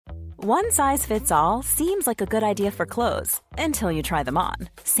One size fits all seems like a good idea for clothes until you try them on.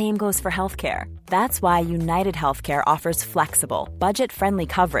 Same goes for healthcare. That's why United Healthcare offers flexible, budget-friendly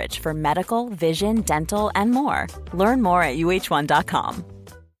coverage for medical, vision, dental, and more. Learn more at uh1.com.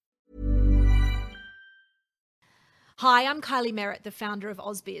 Hi, I'm Kylie Merritt, the founder of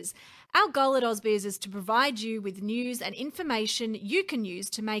AusBiz. Our goal at AusBiz is to provide you with news and information you can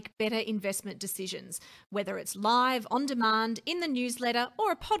use to make better investment decisions, whether it's live, on demand, in the newsletter,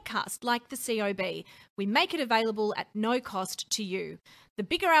 or a podcast like the COB. We make it available at no cost to you. The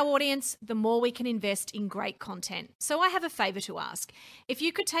bigger our audience, the more we can invest in great content. So I have a favour to ask. If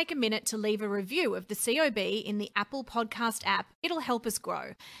you could take a minute to leave a review of the COB in the Apple Podcast app, it'll help us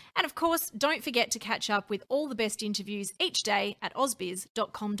grow. And of course, don't forget to catch up with all the best interviews each day at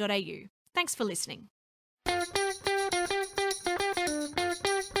ausbiz.com.au. Thanks for listening.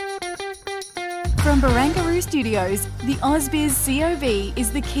 From Barangaroo Studios, the AusBiz COB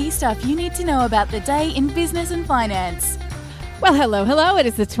is the key stuff you need to know about the day in business and finance. Well, hello. It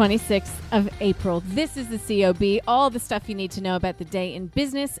is the 26th of April. This is the COB, all the stuff you need to know about the day in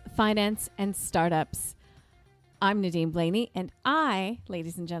business, finance, and startups. I'm Nadine Blaney, and I,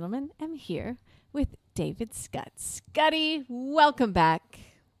 ladies and gentlemen, am here with David Scott. Scotty, welcome back.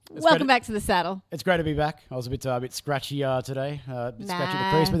 Welcome back to the saddle. It's great to be back. I was a bit scratchy today, a bit scratchy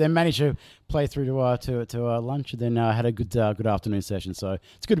at the crease, but then managed to play through to lunch, and then had a good afternoon session. So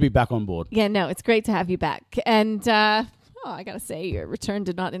it's good to be back on board. Yeah, no, it's great to have you back. And I got to say, your return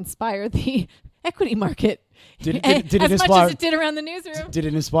did not inspire the equity market did it as inspire, much as it did around the newsroom. Did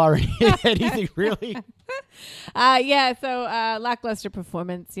it inspire anything, really? So lackluster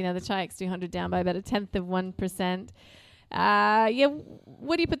performance. You know, the Chi-X 200 down by about 0.1%.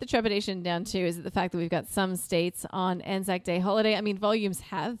 What do you put the trepidation down to? Is it the fact that we've got some states on Anzac Day holiday? I mean, volumes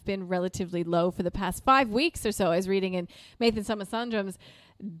have been relatively low for the past 5 weeks or so. I was reading in Nathan Somasandram's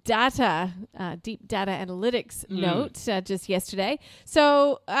deep data analytics note just yesterday.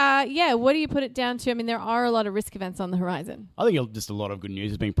 So, what do you put it down to? I mean, there are a lot of risk events on the horizon. I think just a lot of good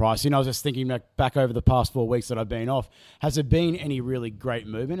news is being priced. You know, I was just thinking back over the past 4 weeks that I've been off. Has there been any really great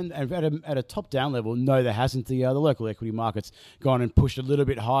movement? And at a top-down level, no, there hasn't. The local equity market's gone and pushed a little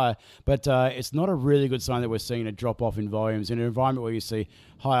bit higher, but it's not a really good sign that we're seeing a drop-off in volumes. In an environment where you see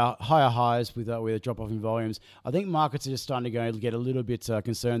higher highs with a drop-off in volumes, I think markets are just starting to get a little bit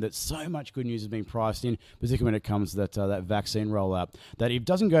concerned that so much good news is being priced in, particularly when it comes to that vaccine rollout, that if it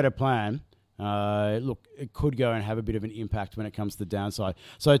doesn't go to plan, it could go and have a bit of an impact when it comes to the downside.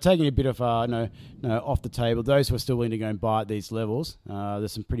 So taking a bit of off the table, those who are still willing to go and buy at these levels,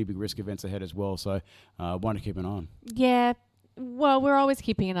 there's some pretty big risk events ahead as well. So one to keep an eye on. Yeah, well, we're always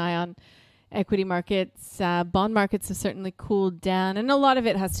keeping an eye on equity markets. Bond markets have certainly cooled down, and a lot of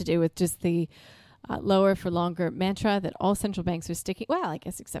it has to do with just the lower for longer mantra that all central banks are sticking. Well, I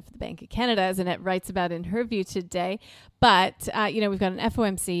guess except for the Bank of Canada, as Annette writes about in her view today. But, we've got an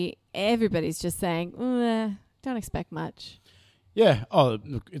FOMC. Everybody's just saying, don't expect much. Yeah. Oh,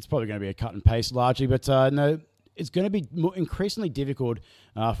 look, it's probably going to be a cut and paste largely, but no, it's going to be increasingly difficult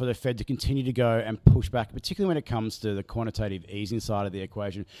for the Fed to continue to go and push back, particularly when it comes to the quantitative easing side of the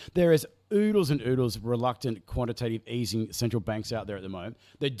equation. There is oodles and oodles of reluctant quantitative easing central banks out there at the moment.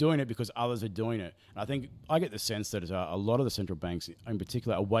 They're doing it because others are doing it. And I think I get the sense that a lot of the central banks in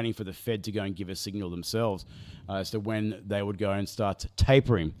particular are waiting for the Fed to go and give a signal themselves as to when they would go and start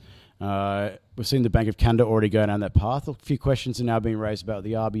tapering. We've seen the Bank of Canada already go down that path. A few questions are now being raised about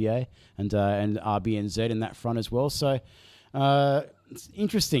the RBA and RBNZ in that front as well. So it's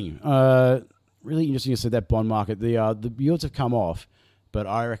interesting. Really interesting to see that bond market. The yields have come off, but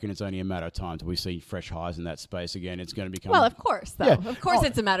I reckon it's only a matter of time till we see fresh highs in that space again. It's going to become... Well, of course, though. Yeah. Of course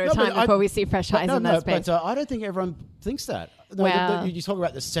it's a matter of time before we see fresh highs in that space. But I don't think everyone thinks that. You talk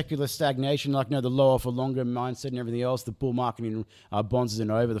about the secular stagnation, like the lower for longer mindset and everything else. The bull market in bonds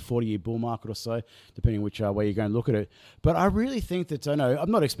isn't over, the 40-year bull market or so, depending which way you go and look at it. But I really think that, I'm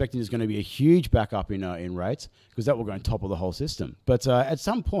not expecting there's going to be a huge backup in rates, because that will go and topple the whole system. But at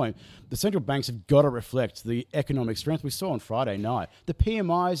some point, the central banks have got to reflect the economic strength we saw on Friday night. The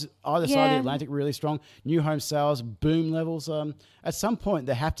PMIs either side of the Atlantic really strong. New home sales, boom levels. At some point,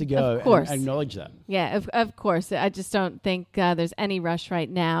 they have to go and acknowledge that. Yeah, of course. I just don't think there's any rush right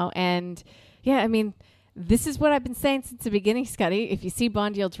now. And I mean, this is what I've been saying since the beginning, Scotty. If you see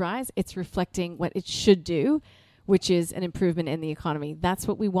bond yields rise, it's reflecting what it should do, which is an improvement in the economy. That's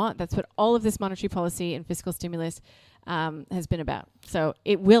what we want. That's what all of this monetary policy and fiscal stimulus has been about. So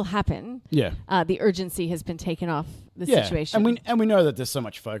it will happen. Yeah. The urgency has been taken off the situation. And we know that there's so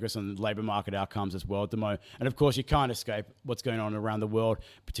much focus on labour market outcomes as well at the moment. And of course, you can't escape what's going on around the world,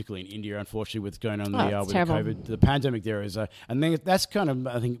 particularly in India, unfortunately, what's going on with COVID. The pandemic there is, and then that's kind of,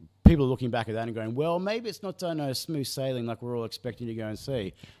 I think, people are looking back at that and going, well, maybe it's not smooth sailing like we're all expecting to go and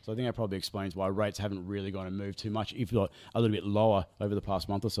see. So I think that probably explains why rates haven't really gone to move too much, if not a little bit lower over the past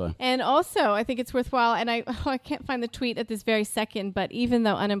month or so. And also, I think it's worthwhile, and I can't find the tweet at this very second, but even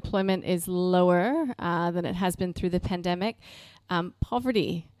though unemployment is lower than it has been through the pandemic,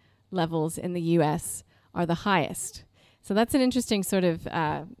 poverty levels in the U.S. are the highest. So that's an interesting sort of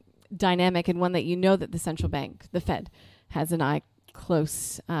dynamic, and one that that the central bank, the Fed, has an eye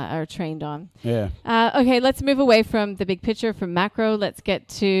close or trained on. Yeah. Okay, let's move away from the big picture, from macro. Let's get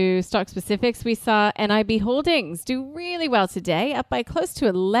to stock specifics. We saw NIB Holdings do really well today, up by close to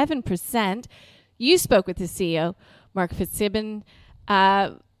 11%. You spoke with the CEO, Mark Fitzgibbon.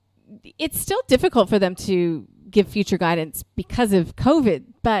 It's still difficult for them to give future guidance because of COVID,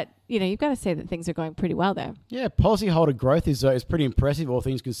 but you've got to say that things are going pretty well there. Yeah, policyholder growth is pretty impressive, all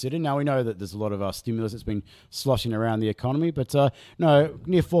things considered. Now, we know that there's a lot of stimulus that's been sloshing around the economy, but no,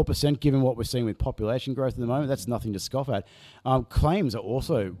 near 4%, given what we're seeing with population growth at the moment, that's nothing to scoff at. Claims are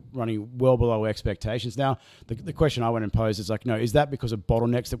also running well below expectations. Now, the question I want to pose is is that because of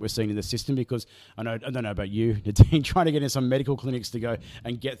bottlenecks that we're seeing in the system? Because I don't know about you, Nadine, trying to get in some medical clinics to go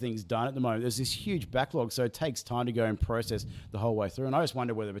and get things done at the moment. There's this huge backlog, so it takes time to go and process the whole way through. And I just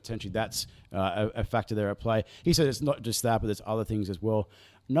wonder whether potentially that's a factor there at play. He said it's not just that, but there's other things as well.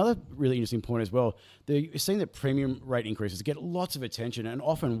 Another really interesting point as well, you're seeing that premium rate increases get lots of attention and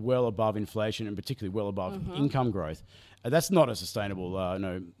often well above inflation, and particularly well above income growth. That's not a sustainable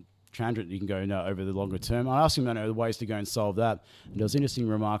tangent you can go over the longer term. I asked him the ways to go and solve that, and there was interesting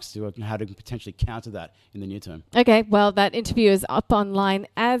remarks to how to potentially counter that in the near term. Okay, well, that interview is up online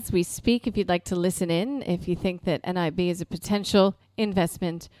as we speak if you'd like to listen in, if you think that NIB is a potential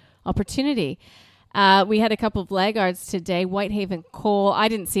investment opportunity. We had a couple of laggards today. Whitehaven Coal. I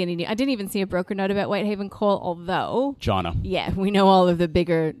didn't even see a broker note about Whitehaven Coal, although China. Yeah, we know all of the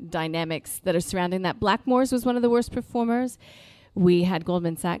bigger dynamics that are surrounding that. Blackmores was one of the worst performers. We had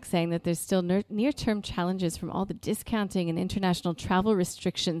Goldman Sachs saying that there's still near-term challenges from all the discounting and international travel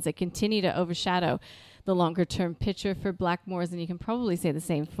restrictions that continue to overshadow the longer-term picture for Blackmores, and you can probably say the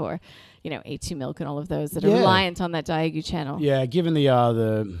same for, A2 Milk and all of those that are reliant on that Daigou channel. Yeah, given the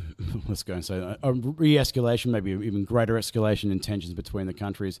let's go and say a re-escalation, maybe even greater escalation in tensions between the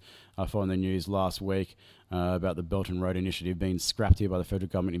countries, following the news last week about the Belt and Road Initiative being scrapped here by the federal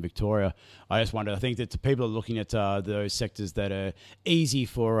government in Victoria. I just wonder, I think that people are looking at those sectors that are easy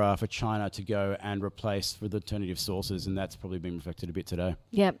for China to go and replace with alternative sources, and that's probably been reflected a bit today.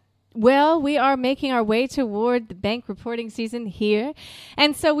 Yep. Well, we are making our way toward the bank reporting season here.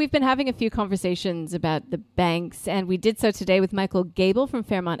 And so we've been having a few conversations about the banks, and we did so today with Michael Gable from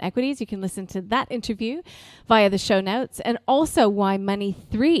Fairmont Equities. You can listen to that interview via the show notes, and also why Money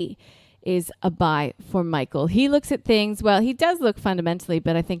 3 is a buy for Michael. He looks at things, well, he does look fundamentally,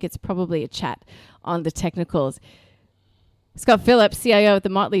 but I think it's probably a chat on the technicals. Scott Phillips, CIO at the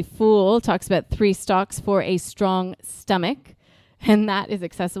Motley Fool, talks about 3 stocks for a strong stomach. And that is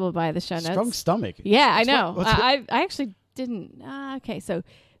accessible via the show notes. Strong stomach. Yeah, I know. I actually didn't. Okay, so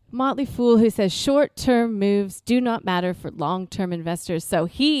Motley Fool, who says short-term moves do not matter for long-term investors. So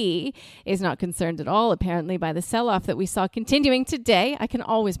he is not concerned at all, apparently, by the sell-off that we saw continuing today. I can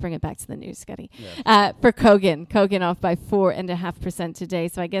always bring it back to the news, Scotty. Yeah. For Kogan. Kogan off by 4.5% today.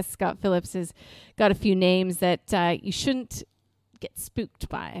 So I guess Scott Phillips has got a few names that you shouldn't get spooked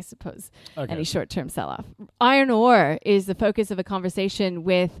by, I suppose, any short-term sell-off. Iron ore is the focus of a conversation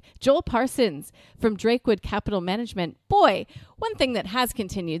with Joel Parsons from Drakewood Capital Management. Boy, one thing that has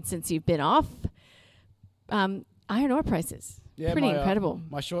continued since you've been off, iron ore prices. Yeah, pretty incredible.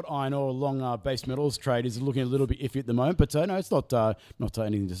 My short iron ore, long base metals trade is looking a little bit iffy at the moment, but no, it's not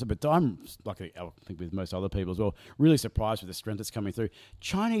anything to say. But I'm, like I think with most other people as well, really surprised with the strength that's coming through.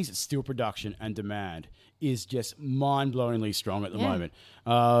 Chinese steel production and demand is just mind-blowingly strong at the moment.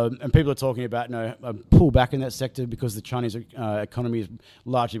 And people are talking about a pull back in that sector because the Chinese economy has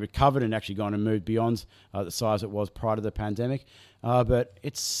largely recovered and actually gone and moved beyond the size it was prior to the pandemic. But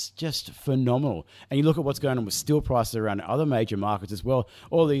it's just phenomenal. And you look at what's going on with steel prices around other major markets as well.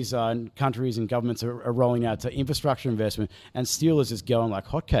 All these countries and governments are rolling out to infrastructure investment, and steel is just going like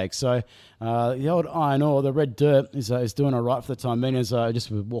hotcakes. So the old iron ore, the red dirt, is doing all right for the time being. As I just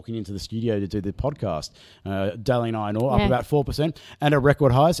was walking into the studio to do the podcast, daily iron ore up about 4% and at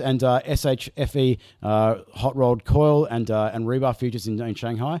record highs, and SHFE hot rolled coil and rebar futures in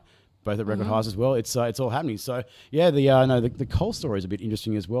Shanghai, both at record highs as well. It's all happening. So yeah, the coal story is a bit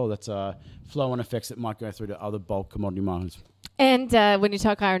interesting as well. That's flow-on effects that might go through to other bulk commodity markets. And when you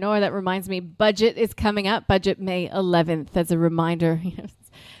talk iron ore, that reminds me, budget is coming up. Budget May 11th. As a reminder,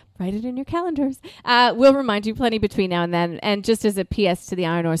 Write it in your calendars. We'll remind you plenty between now and then. And just as a PS to the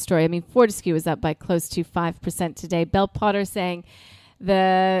iron ore story, I mean, Fortescue is up by close to 5% today. Bell Potter saying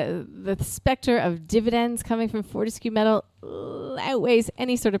the specter of dividends coming from Fortescue Metal outweighs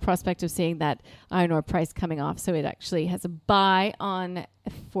any sort of prospect of seeing that iron ore price coming off. So it actually has a buy on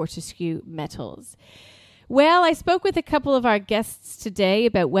Fortescue Metals. Well, I spoke with a couple of our guests today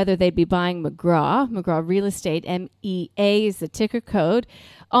about whether they'd be buying McGraw Real Estate, MEA is the ticker code.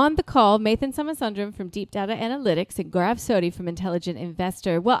 On the call, Mathan Samasundram from Deep Data Analytics and Gaurav Sodhi from Intelligent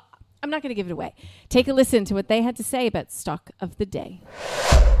Investor. Well, I'm not going to give it away. Take a listen to what they had to say about stock of the day.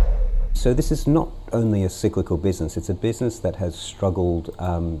 So this is not only a cyclical business, it's a business that has struggled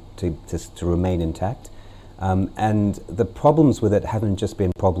to remain intact. And the problems with it haven't just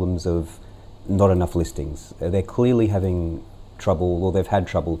been problems of not enough listings. They're clearly having trouble, or they've had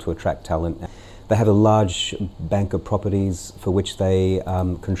trouble to attract talent. They have a large bank of properties for which they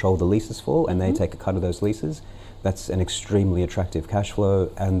control the leases for, and they take a cut of those leases. That's an extremely attractive cash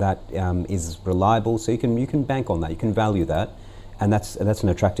flow, and that is reliable, so you can bank on that, you can value that, and that's an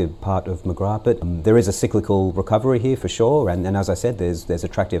attractive part of McGrath. But there is a cyclical recovery here for sure, and as I said, there's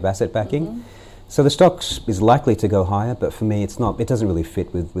attractive asset backing. So the stock is likely to go higher, but for me, it doesn't really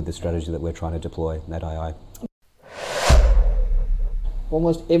fit with the strategy that we're trying to deploy at II.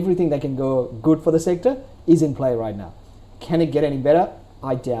 Almost everything that can go good for the sector is in play right now. Can it get any better?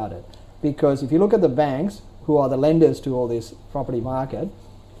 I doubt it. Because if you look at the banks, who are the lenders to all this property market,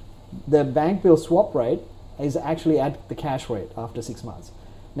 the bank bill swap rate is actually at the cash rate after 6 months.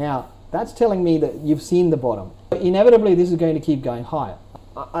 Now, that's telling me that you've seen the bottom. Inevitably, this is going to keep going higher.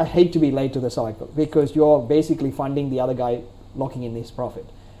 I hate to be late to the cycle because you're basically funding the other guy locking in his profit.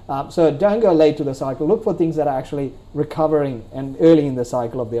 So don't go late to the cycle. Look for things that are actually recovering and early in the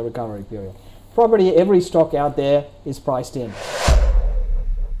cycle of their recovery period. Property, every stock out there is priced in.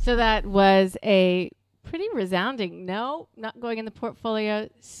 So that was a pretty resounding no, not going in the portfolio.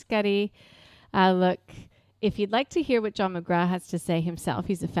 Scuddy, look, if you'd like to hear what John McGrath has to say himself,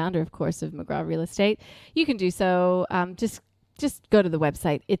 he's the founder, of course, of McGrath Real Estate. You can do so. Just go to the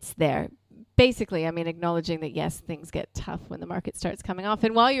website. It's there. Basically, I mean, acknowledging that, yes, things get tough when the market starts coming off.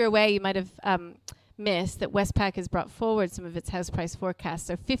 And while you're away, you might have missed that Westpac has brought forward some of its house price forecasts.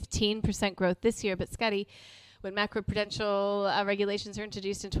 So 15% growth this year. But Scuddy, when macroprudential regulations are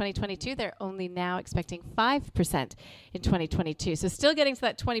introduced in 2022, they're only now expecting 5% in 2022. So still getting to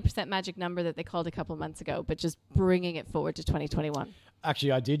that 20% magic number that they called a couple months ago, but just bringing it forward to 2021.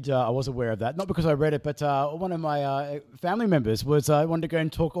 Actually, I was aware of that. Not because I read it, but one of my family members wanted to go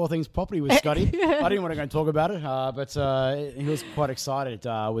and talk all things property with Scotty. I didn't want to go and talk about it, but he was quite excited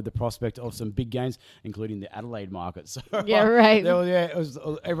with the prospect of some big gains, including the Adelaide market. So, yeah, right.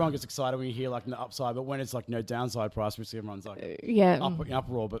 Everyone gets excited when you hear like the upside, but when it's like no downside price risk, everyone's like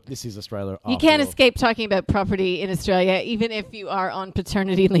uproar. But this is Australia. You can't escape talking about property in Australia, even if you are on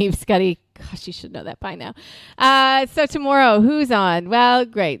paternity leave, Scotty. Gosh, you should know that by now. So tomorrow, who's on? Well,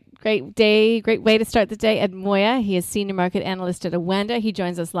 great day, great way to start the day. Ed Moya, he is senior market analyst at Awanda. He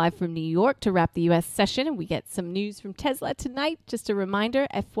joins us live from New York to wrap the U.S. session, and we get some news from Tesla tonight. Just a reminder,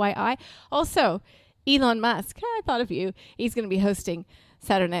 FYI. Also, Elon Musk, I thought of you. He's going to be hosting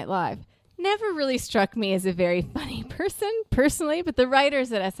Saturday Night Live. Never really struck me as a very funny person, personally, but the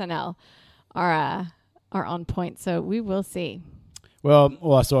writers at SNL are on point, so we will see. Well,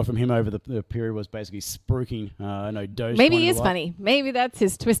 all I saw from him over the period was basically spruiking. Doge. Maybe he is funny. Maybe that's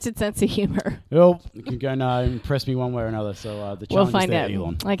his twisted sense of humor. Well, you can go and impress me one way or another. So the challenge we'll find is there, out.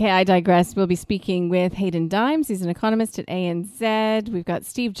 Elon. Okay, I digress. We'll be speaking with Hayden Dimes. He's an economist at ANZ. We've got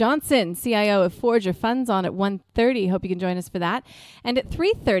Steve Johnson, CIO of Forager Funds, on at 1:30. Hope you can join us for that. And at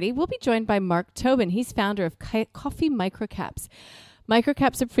 3:30, we'll be joined by Mark Tobin. He's founder of Coffee Microcaps.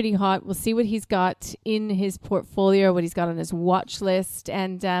 Microcaps are pretty hot. We'll see what he's got in his portfolio, what he's got on his watch list.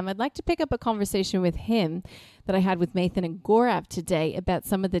 And I'd like to pick up a conversation with him that I had with Mathan and Gaurav today about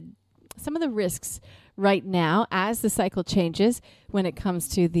some of the risks right now as the cycle changes when it comes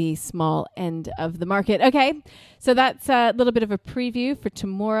to the small end of the market. Okay, so that's a little bit of a preview for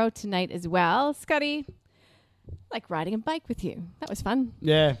tomorrow, tonight as well. Scotty, like riding a bike with you. That was fun.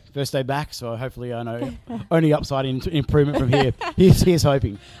 Yeah, first day back, so hopefully I know only upside in improvement from here. Here's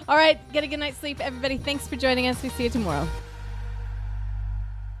hoping. All right, get a good night's sleep, everybody. Thanks for joining us. We'll see you tomorrow.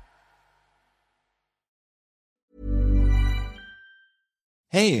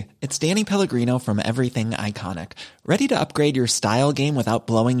 Hey, it's Danny Pellegrino from Everything Iconic. Ready to upgrade your style game without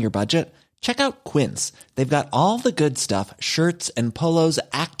blowing your budget? Check out Quince. They've got all the good stuff, shirts and polos,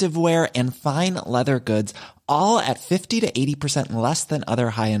 activewear, and fine leather goods, all at 50 to 80% less than other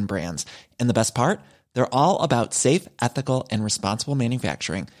high-end brands. And the best part? They're all about safe, ethical, and responsible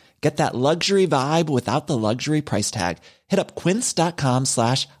manufacturing. Get that luxury vibe without the luxury price tag. Hit up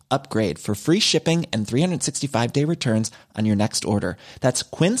quince.com/upgrade for free shipping and 365-day returns on your next order. That's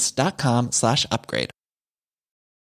quince.com/upgrade.